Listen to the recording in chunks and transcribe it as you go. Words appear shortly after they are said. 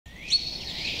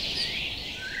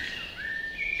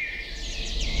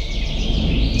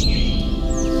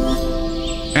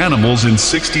animals in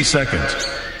 60 seconds.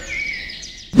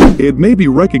 It may be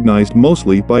recognized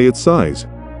mostly by its size.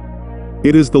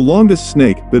 It is the longest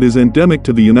snake that is endemic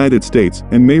to the United States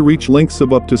and may reach lengths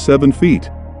of up to 7 feet.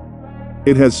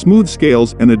 It has smooth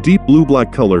scales and a deep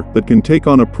blue-black color that can take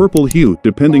on a purple hue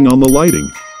depending on the lighting.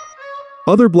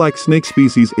 Other black snake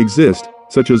species exist,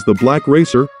 such as the black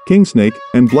racer, king snake,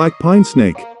 and black pine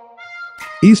snake.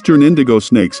 Eastern indigo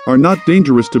snakes are not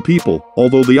dangerous to people,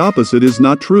 although the opposite is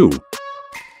not true.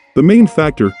 The main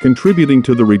factor contributing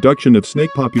to the reduction of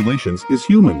snake populations is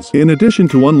humans. In addition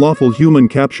to unlawful human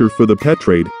capture for the pet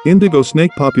trade, indigo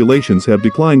snake populations have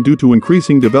declined due to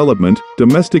increasing development,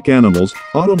 domestic animals,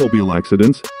 automobile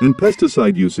accidents, and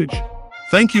pesticide usage.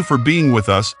 Thank you for being with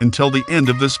us until the end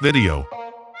of this video.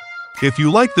 If you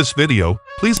like this video,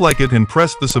 please like it and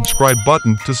press the subscribe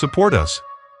button to support us.